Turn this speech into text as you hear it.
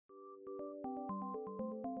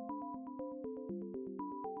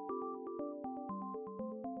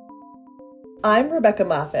I'm Rebecca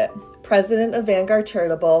Moffett, president of Vanguard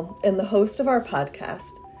Charitable and the host of our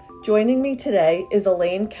podcast. Joining me today is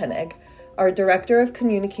Elaine Koenig, our Director of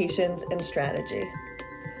Communications and Strategy.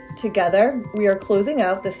 Together, we are closing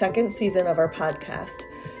out the second season of our podcast,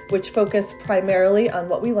 which focused primarily on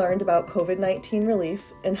what we learned about COVID-19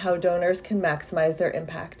 relief and how donors can maximize their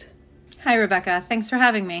impact. Hi, Rebecca. Thanks for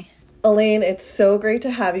having me. Elaine, it's so great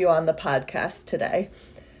to have you on the podcast today.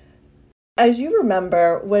 As you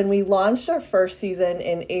remember, when we launched our first season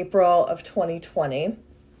in April of 2020,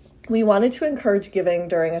 we wanted to encourage giving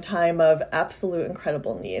during a time of absolute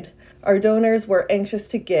incredible need. Our donors were anxious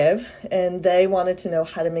to give, and they wanted to know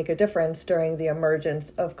how to make a difference during the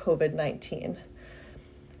emergence of COVID-19.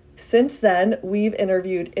 Since then, we've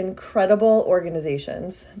interviewed incredible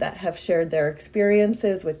organizations that have shared their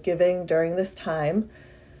experiences with giving during this time,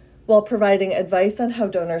 while providing advice on how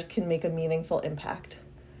donors can make a meaningful impact.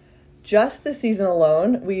 Just this season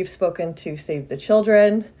alone, we've spoken to Save the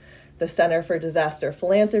Children, the Center for Disaster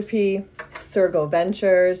Philanthropy, Surgo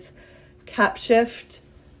Ventures, CapShift,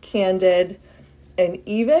 Candid, and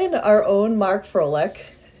even our own Mark Froelich,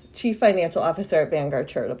 Chief Financial Officer at Vanguard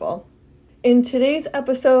Charitable. In today's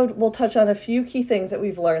episode, we'll touch on a few key things that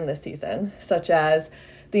we've learned this season, such as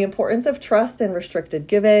the importance of trust and restricted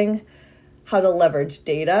giving, how to leverage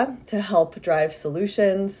data to help drive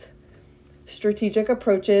solutions, strategic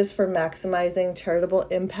approaches for maximizing charitable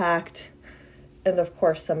impact, and of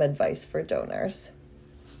course, some advice for donors.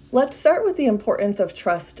 Let's start with the importance of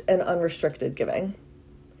trust and unrestricted giving.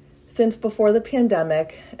 Since before the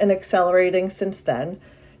pandemic, and accelerating since then,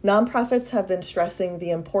 nonprofits have been stressing the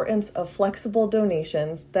importance of flexible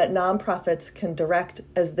donations that nonprofits can direct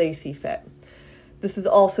as they see fit. This is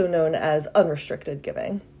also known as unrestricted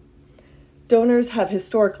giving. Donors have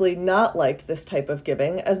historically not liked this type of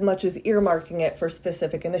giving as much as earmarking it for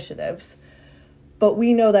specific initiatives. But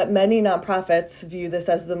we know that many nonprofits view this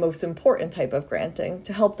as the most important type of granting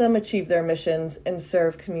to help them achieve their missions and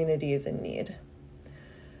serve communities in need.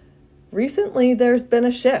 Recently, there's been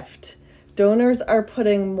a shift. Donors are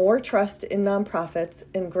putting more trust in nonprofits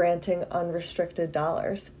and granting unrestricted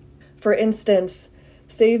dollars. For instance,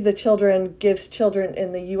 Save the Children gives children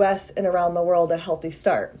in the U.S. and around the world a healthy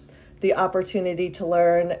start, the opportunity to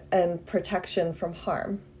learn, and protection from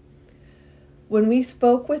harm. When we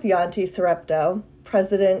spoke with Yanti Sarepto,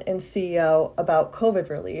 President and CEO, about COVID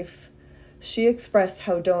relief, she expressed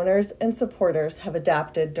how donors and supporters have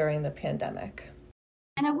adapted during the pandemic.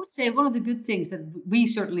 And I would say one of the good things that we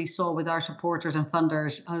certainly saw with our supporters and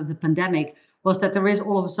funders out of the pandemic was that there is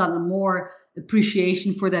all of a sudden more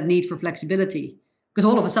appreciation for that need for flexibility. Because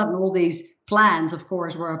all of a sudden, all these plans, of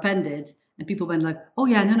course, were appended. And people went like, oh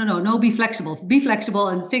yeah, no, be flexible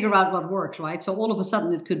and figure out what works, right? So all of a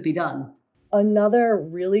sudden it could be done. Another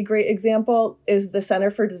really great example is the Center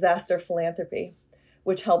for Disaster Philanthropy,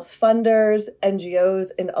 which helps funders, NGOs,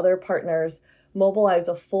 and other partners mobilize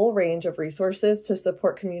a full range of resources to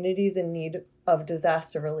support communities in need of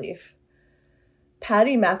disaster relief.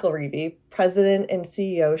 Patty McElreevy, president and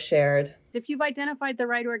CEO, shared, if you've identified the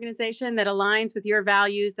right organization that aligns with your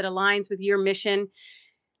values, that aligns with your mission,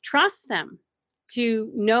 trust them to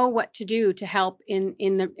know what to do to help in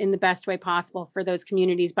the best way possible for those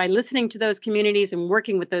communities by listening to those communities and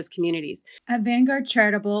working with those communities. At Vanguard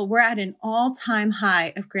Charitable, we're at an all-time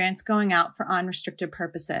high of grants going out for unrestricted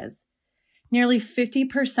purposes. Nearly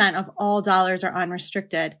 50% of all dollars are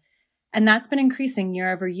unrestricted, and that's been increasing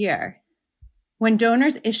year over year. When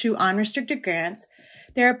donors issue unrestricted grants,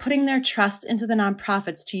 they are putting their trust into the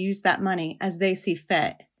nonprofits to use that money as they see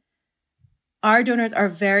fit. Our donors are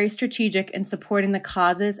very strategic in supporting the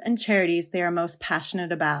causes and charities they are most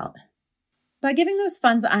passionate about. By giving those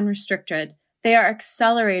funds unrestricted, they are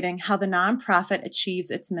accelerating how the nonprofit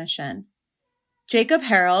achieves its mission. Jacob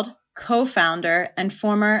Harold, co-founder and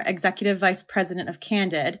former executive vice president of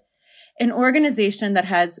Candid, an organization that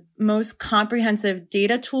has most comprehensive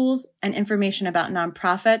data tools and information about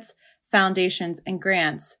nonprofits, foundations, and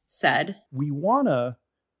grants, said, we want to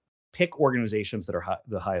pick organizations that are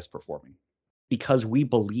the highest performing, because we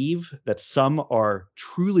believe that some are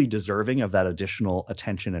truly deserving of that additional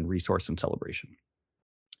attention and resource and celebration.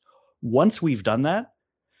 Once we've done that,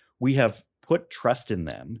 we have put trust in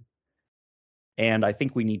them. And I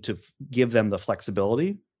think we need to give them the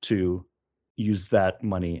flexibility to use that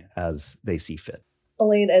money as they see fit.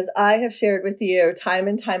 Elaine, as I have shared with you time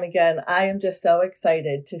and time again, I am just so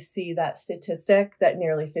excited to see that statistic that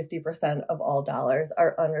nearly 50% of all dollars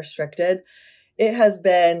are unrestricted. It has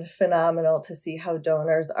been phenomenal to see how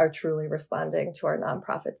donors are truly responding to our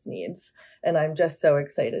nonprofits' needs. And I'm just so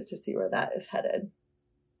excited to see where that is headed.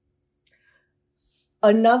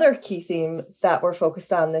 Another key theme that we're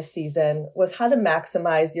focused on this season was how to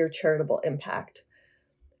maximize your charitable impact.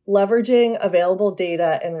 Leveraging available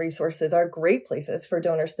data and resources are great places for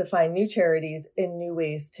donors to find new charities and new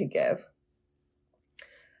ways to give.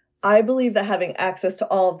 I believe that having access to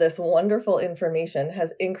all of this wonderful information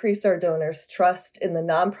has increased our donors' trust in the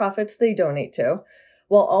nonprofits they donate to,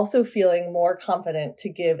 while also feeling more confident to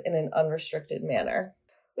give in an unrestricted manner.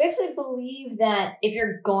 We actually believe that if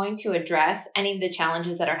you're going to address any of the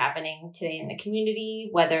challenges that are happening today in the community,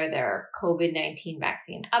 whether they're COVID-19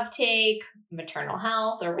 vaccine uptake, maternal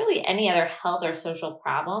health, or really any other health or social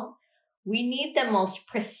problem, we need the most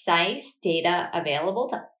precise data available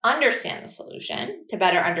to understand the solution, to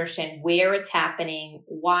better understand where it's happening,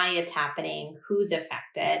 why it's happening, who's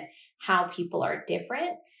affected, how people are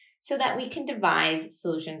different, so that we can devise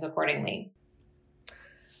solutions accordingly.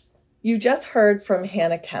 You just heard from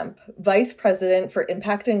Hannah Kemp, Vice President for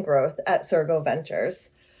Impact and Growth at Surgo Ventures,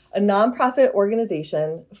 a nonprofit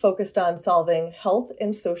organization focused on solving health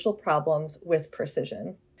and social problems with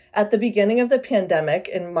precision. At the beginning of the pandemic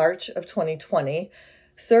in March of 2020,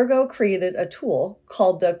 Surgo created a tool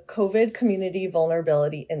called the COVID Community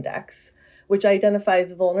Vulnerability Index, which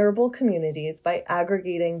identifies vulnerable communities by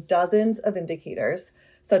aggregating dozens of indicators,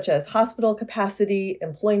 such as hospital capacity,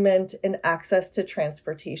 employment, and access to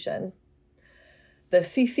transportation. The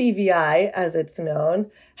CCVI, as it's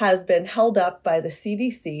known, has been held up by the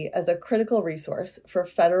CDC as a critical resource for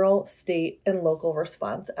federal, state, and local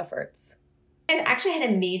response efforts. It actually had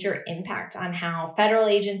a major impact on how federal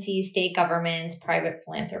agencies, state governments, private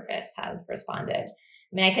philanthropists have responded.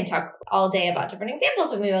 I mean, I can talk all day about different examples,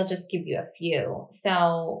 but maybe I'll just give you a few.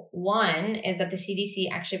 So one is that the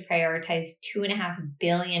CDC actually prioritized $2.5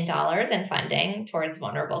 billion in funding towards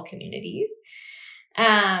vulnerable communities.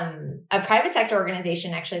 A private sector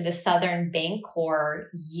organization, actually the Southern Bancorp,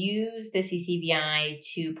 used the CCVI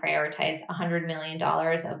to prioritize $100 million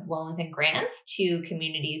of loans and grants to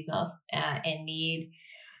communities most in need.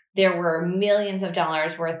 There were millions of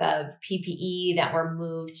dollars worth of PPE that were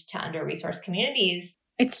moved to under-resourced communities.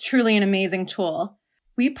 It's truly an amazing tool.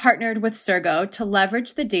 We partnered with Surgo to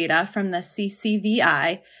leverage the data from the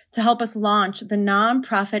CCVI to help us launch the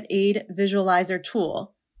Nonprofit Aid Visualizer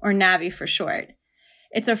tool, or NAVI for short.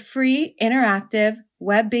 It's a free, interactive,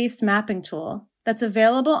 web-based mapping tool that's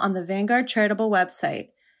available on the Vanguard Charitable website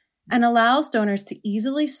and allows donors to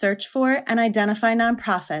easily search for and identify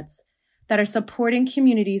nonprofits that are supporting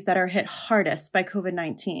communities that are hit hardest by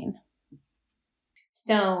COVID-19.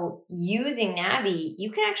 So using NAVI,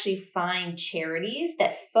 you can actually find charities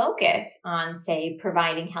that focus on, say,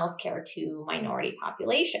 providing healthcare to minority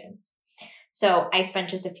populations. So I spent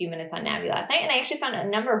just a few minutes on NAVI last night, and I actually found a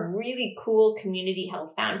number of really cool community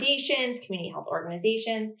health foundations, community health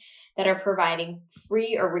organizations that are providing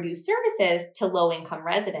free or reduced services to low-income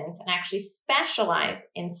residents and actually specialize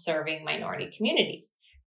in serving minority communities.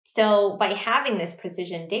 So by having this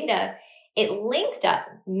precision data, it linked up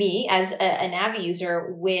me as a NAVI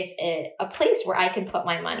user with a place where I can put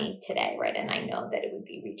my money today, right? And I know that it would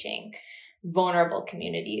be reaching vulnerable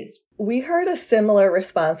communities. We heard a similar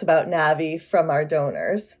response about NAVI from our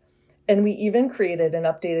donors, and we even created an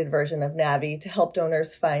updated version of NAVI to help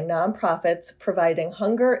donors find nonprofits providing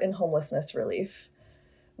hunger and homelessness relief.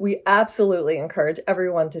 We absolutely encourage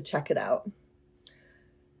everyone to check it out.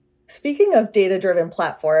 Speaking of data-driven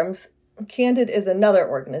platforms, Candid is another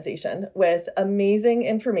organization with amazing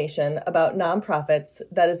information about nonprofits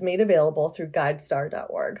that is made available through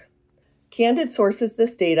guidestar.org. Candid sources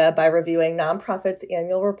this data by reviewing nonprofits'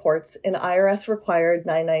 annual reports and IRS-required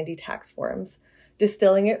 990 tax forms,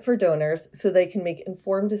 distilling it for donors so they can make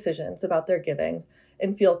informed decisions about their giving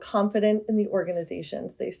and feel confident in the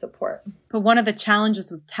organizations they support. But one of the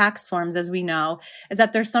challenges with tax forms, as we know, is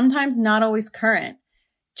that they're sometimes not always current.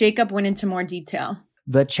 Jacob went into more detail.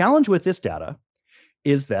 The challenge with this data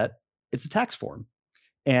is that it's a tax form.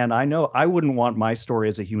 And I know I wouldn't want my story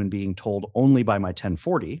as a human being told only by my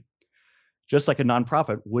 1040, just like a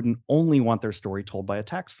nonprofit wouldn't only want their story told by a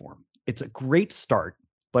tax form. It's a great start,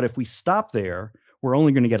 but if we stop there, we're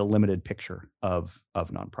only going to get a limited picture of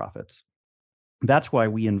nonprofits. That's why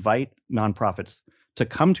we invite nonprofits to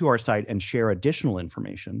come to our site and share additional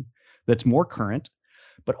information that's more current,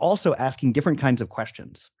 but also asking different kinds of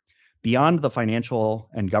questions beyond the financial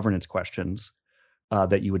and governance questions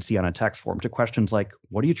that you would see on a tax form, to questions like,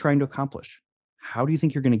 what are you trying to accomplish? How do you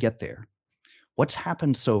think you're going to get there? What's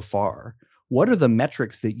happened so far? What are the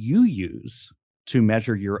metrics that you use to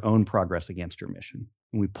measure your own progress against your mission?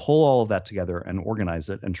 And we pull all of that together and organize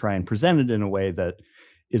it and try and present it in a way that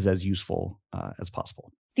is as useful as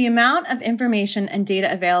possible. The amount of information and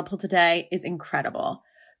data available today is incredible.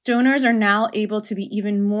 Donors are now able to be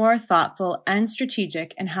even more thoughtful and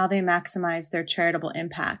strategic in how they maximize their charitable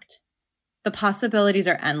impact. The possibilities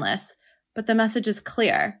are endless, but the message is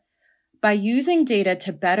clear. By using data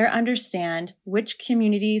to better understand which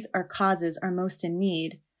communities or causes are most in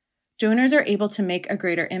need, donors are able to make a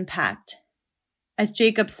greater impact. As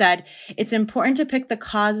Jacob said, it's important to pick the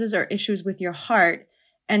causes or issues with your heart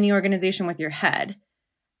and the organization with your head.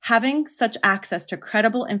 Having such access to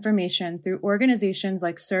credible information through organizations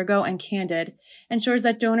like Sergo and Candid ensures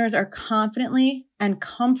that donors are confidently and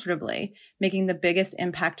comfortably making the biggest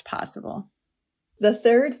impact possible. The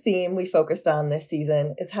third theme we focused on this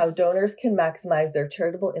season is how donors can maximize their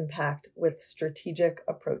charitable impact with strategic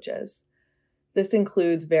approaches. This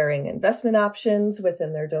includes varying investment options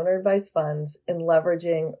within their donor-advised funds and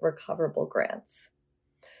leveraging recoverable grants.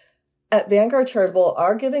 At Vanguard Charitable,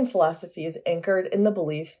 our giving philosophy is anchored in the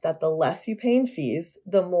belief that the less you pay in fees,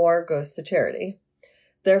 the more goes to charity.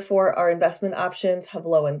 Therefore, our investment options have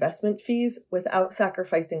low investment fees without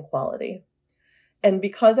sacrificing quality. And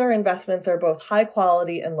because our investments are both high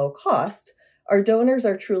quality and low cost, our donors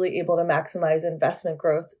are truly able to maximize investment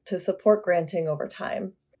growth to support granting over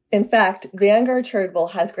time. In fact, Vanguard Charitable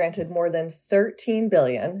has granted more than $13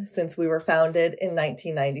 billion since we were founded in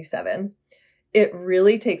 1997. It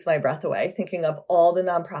really takes my breath away thinking of all the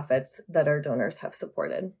nonprofits that our donors have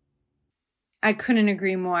supported. I couldn't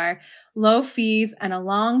agree more. Low fees and a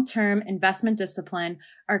long-term investment discipline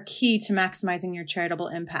are key to maximizing your charitable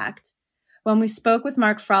impact. When we spoke with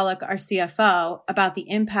Mark Froelich, our CFO, about the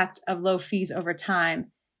impact of low fees over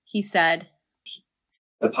time, he said,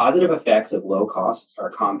 "The positive effects of low costs are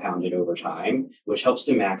compounded over time, which helps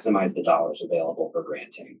to maximize the dollars available for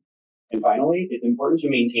granting. And finally, it's important to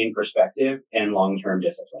maintain perspective and long-term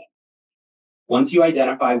discipline. Once you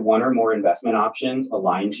identify one or more investment options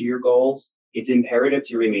aligned to your goals, it's imperative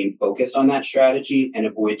to remain focused on that strategy and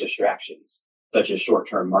avoid distractions, such as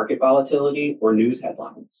short-term market volatility or news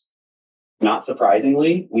headlines. Not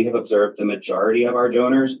surprisingly, we have observed the majority of our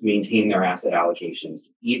donors maintain their asset allocations,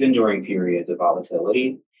 even during periods of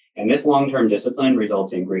volatility, and this long-term discipline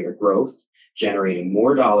results in greater growth, generating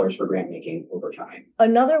more dollars for grant making over time."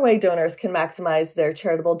 Another way donors can maximize their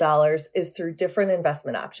charitable dollars is through different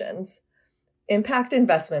investment options. Impact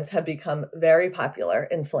investments have become very popular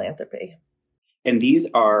in philanthropy. And these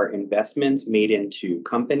are investments made into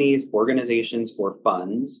companies, organizations, or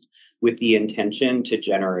funds with the intention to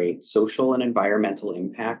generate social and environmental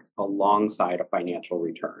impact alongside a financial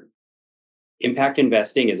return. Impact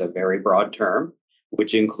investing is a very broad term,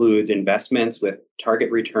 which includes investments with target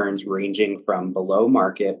returns ranging from below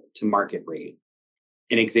market to market rate.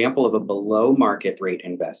 An example of a below market rate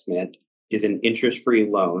investment is an interest-free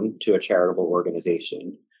loan to a charitable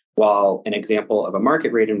organization, while an example of a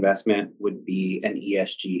market rate investment would be an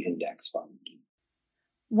ESG index fund.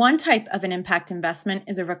 One type of an impact investment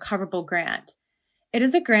is a recoverable grant. It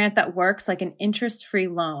is a grant that works like an interest-free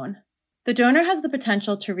loan. The donor has the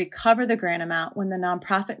potential to recover the grant amount when the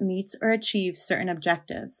nonprofit meets or achieves certain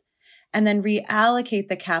objectives, and then reallocate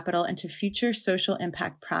the capital into future social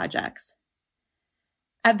impact projects.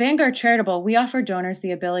 At Vanguard Charitable, we offer donors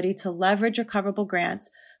the ability to leverage recoverable grants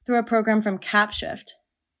through a program from CapShift.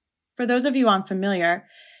 For those of you unfamiliar,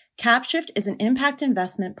 CapShift is an impact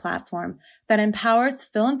investment platform that empowers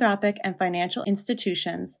philanthropic and financial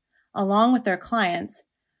institutions, along with their clients,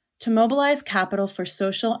 to mobilize capital for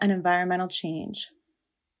social and environmental change.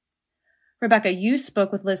 Rebecca, you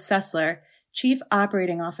spoke with Liz Sessler, Chief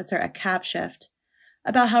Operating Officer at CapShift,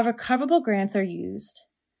 about how recoverable grants are used.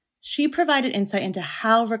 She provided insight into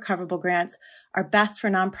how recoverable grants are best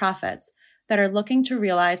for nonprofits that are looking to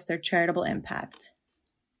realize their charitable impact.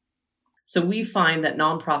 So we find that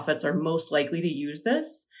nonprofits are most likely to use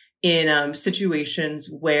this in situations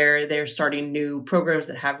where they're starting new programs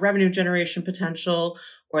that have revenue generation potential,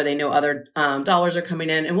 or they know other dollars are coming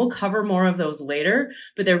in. And we'll cover more of those later,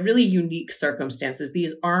 but they're really unique circumstances.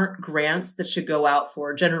 These aren't grants that should go out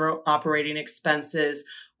for general operating expenses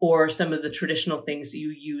or some of the traditional things you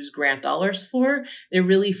use grant dollars for. They're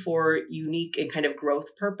really for unique and kind of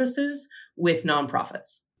growth purposes with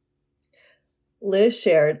nonprofits. Liz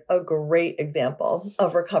shared a great example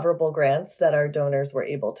of recoverable grants that our donors were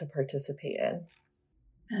able to participate in.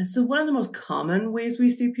 So one of the most common ways we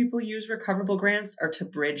see people use recoverable grants are to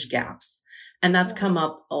bridge gaps. And that's come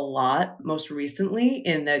up a lot most recently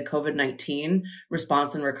in the COVID-19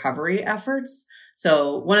 response and recovery efforts.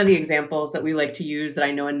 So one of the examples that we like to use that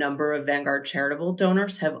I know a number of Vanguard Charitable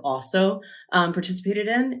donors have also participated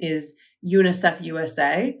in is UNICEF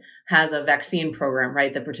USA has a vaccine program,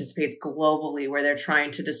 right, that participates globally where they're trying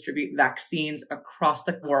to distribute vaccines across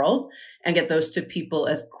the world and get those to people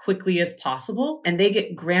as quickly as possible. And they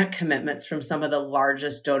get grant commitments from some of the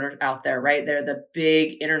largest donors out there, right? They're the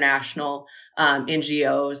big international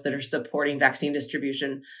NGOs that are supporting vaccine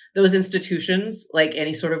distribution. Those institutions, like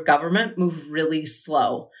any sort of government, move really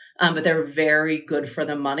slow, but they're very good for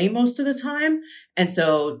the money most of the time. And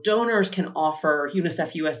so donors can offer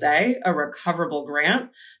UNICEF USA a recoverable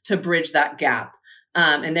grant to bridge that gap.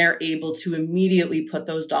 And they're able to immediately put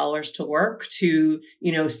those dollars to work to,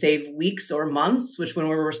 save weeks or months, which when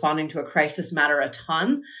we're responding to a crisis matter a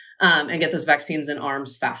ton, and get those vaccines in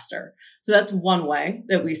arms faster. So that's one way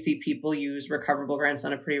that we see people use recoverable grants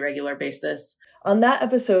on a pretty regular basis. On that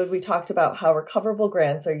episode, we talked about how recoverable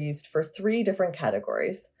grants are used for 3 different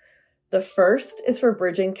categories. The first is for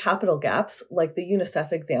bridging capital gaps, like the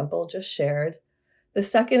UNICEF example just shared. The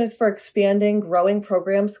second is for expanding growing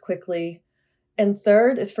programs quickly. And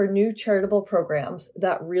third is for new charitable programs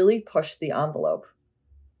that really push the envelope.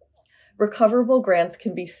 Recoverable grants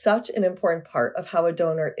can be such an important part of how a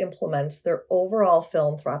donor implements their overall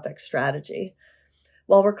philanthropic strategy.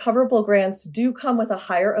 While recoverable grants do come with a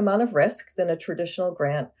higher amount of risk than a traditional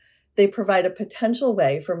grant, they provide a potential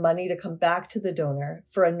way for money to come back to the donor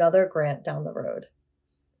for another grant down the road.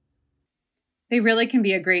 They really can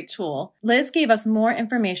be a great tool. Liz gave us more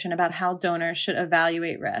information about how donors should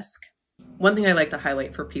evaluate risk. One thing I like to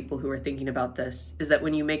highlight for people who are thinking about this is that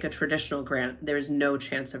when you make a traditional grant, there is no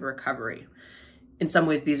chance of recovery. In some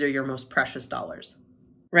ways, these are your most precious dollars,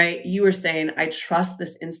 right? You were saying, I trust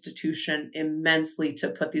this institution immensely to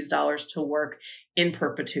put these dollars to work in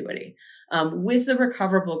perpetuity. With a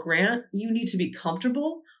recoverable grant, you need to be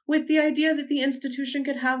comfortable with the idea that the institution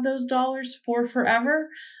could have those dollars for forever.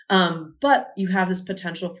 But you have this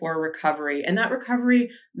potential for recovery, and that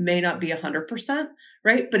recovery may not be 100%,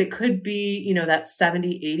 right? But it could be, that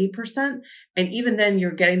 70, 80%. And even then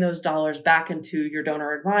you're getting those dollars back into your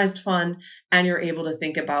donor advised fund, and you're able to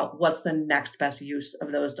think about what's the next best use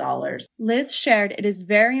of those dollars. Liz shared it is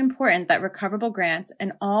very important that recoverable grants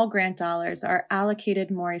and all grant dollars are allocated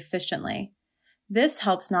more efficiently. This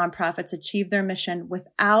helps nonprofits achieve their mission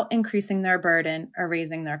without increasing their burden or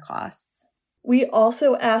raising their costs. We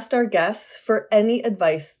also asked our guests for any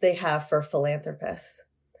advice they have for philanthropists.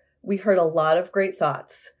 We heard a lot of great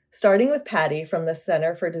thoughts, starting with Patty from the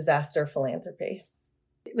Center for Disaster Philanthropy.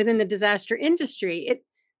 Within the disaster industry,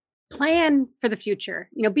 plan for the future.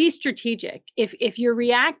 Be strategic. If you're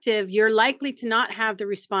reactive, you're likely to not have the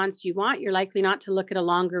response you want. You're likely not to look at a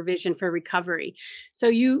longer vision for recovery. So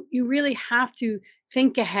you really have to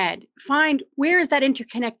think ahead. Find where is that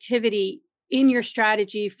interconnectivity in your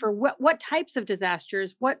strategy for what types of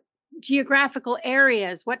disasters, what geographical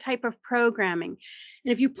areas, what type of programming.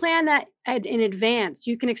 And if you plan that in advance,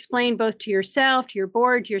 you can explain both to yourself, to your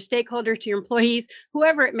board, to your stakeholders, to your employees,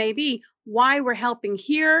 whoever it may be, why we're helping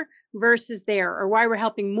here versus there, or why we're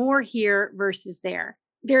helping more here versus there.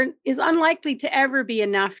 There is unlikely to ever be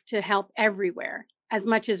enough to help everywhere, as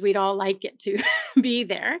much as we'd all like it to be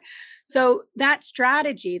there. So that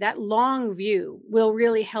strategy, that long view, will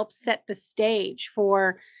really help set the stage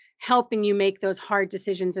for helping you make those hard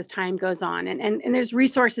decisions as time goes on. And there's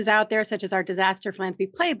resources out there, such as our Disaster Philanthropy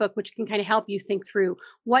Playbook, which can kind of help you think through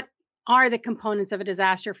what are the components of a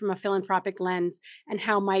disaster from a philanthropic lens, and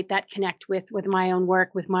how might that connect with my own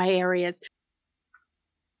work, with my areas.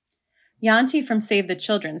 Yanti from Save the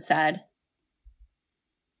Children said,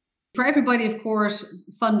 for everybody, of course,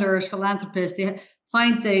 funders, philanthropists, they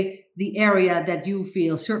find the area that you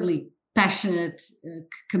feel certainly passionate,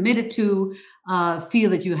 committed to, feel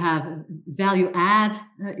that you have value add,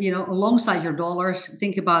 alongside your dollars.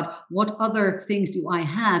 Think about what other things do I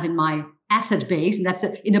have in my asset base, and that's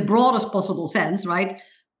in the broadest possible sense, right?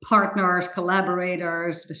 Partners,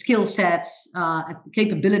 collaborators, skill sets,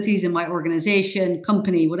 capabilities in my organization,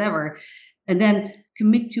 company, whatever. And then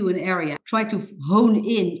commit to an area. Try to hone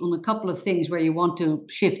in on a couple of things where you want to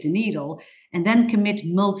shift the needle, and then commit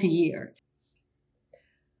multi-year.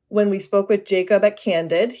 When we spoke with Jacob at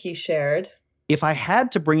Candid, he shared, if I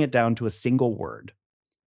had to bring it down to a single word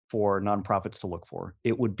for nonprofits to look for,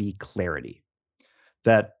 it would be clarity.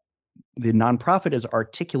 That the nonprofit is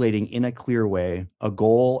articulating in a clear way a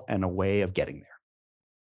goal and a way of getting there.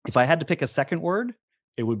 If I had to pick a second word,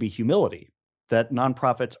 it would be humility. That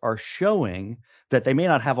nonprofits are showing that they may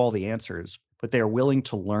not have all the answers, but they are willing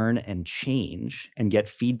to learn and change and get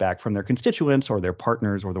feedback from their constituents or their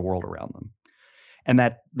partners or the world around them. And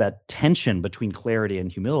that tension between clarity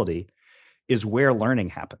and humility is where learning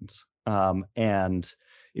happens. And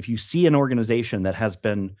if you see an organization that has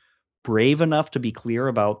been brave enough to be clear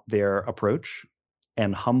about their approach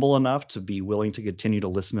and humble enough to be willing to continue to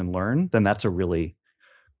listen and learn, then that's a really,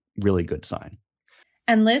 really good sign.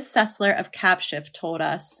 And Liz Sessler of CapShift told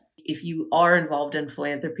us, if you are involved in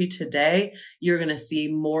philanthropy today, you're going to see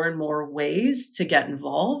more and more ways to get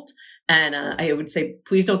involved. And I would say,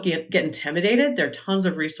 please don't get intimidated. There are tons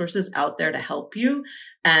of resources out there to help you.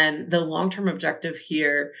 And the long-term objective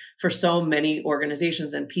here for so many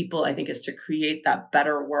organizations and people, I think, is to create that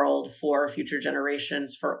better world for future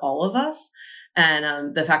generations, for all of us.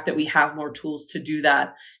 And the fact that we have more tools to do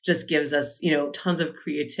that just gives us, tons of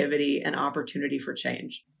creativity and opportunity for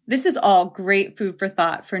change. This is all great food for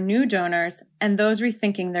thought for new donors and those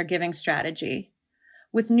rethinking their giving strategy.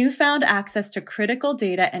 With newfound access to critical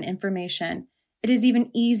data and information, it is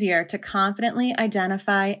even easier to confidently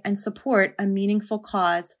identify and support a meaningful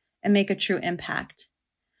cause and make a true impact.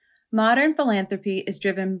 Modern philanthropy is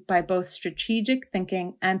driven by both strategic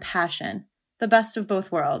thinking and passion, the best of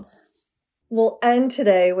both worlds. We'll end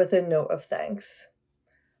today with a note of thanks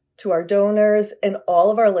to our donors and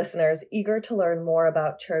all of our listeners eager to learn more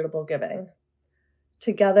about charitable giving.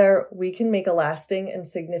 Together, we can make a lasting and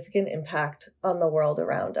significant impact on the world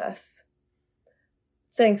around us.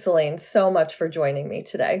 Thanks, Elaine, so much for joining me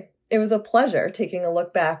today. It was a pleasure taking a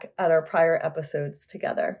look back at our prior episodes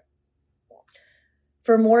together.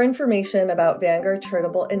 For more information about Vanguard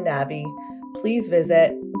Charitable and Navi, please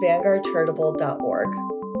visit vanguardcharitable.org.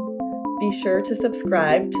 Be sure to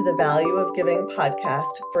subscribe to the Value of Giving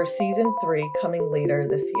podcast for Season 3 coming later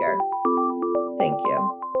this year. Thank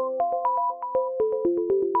you.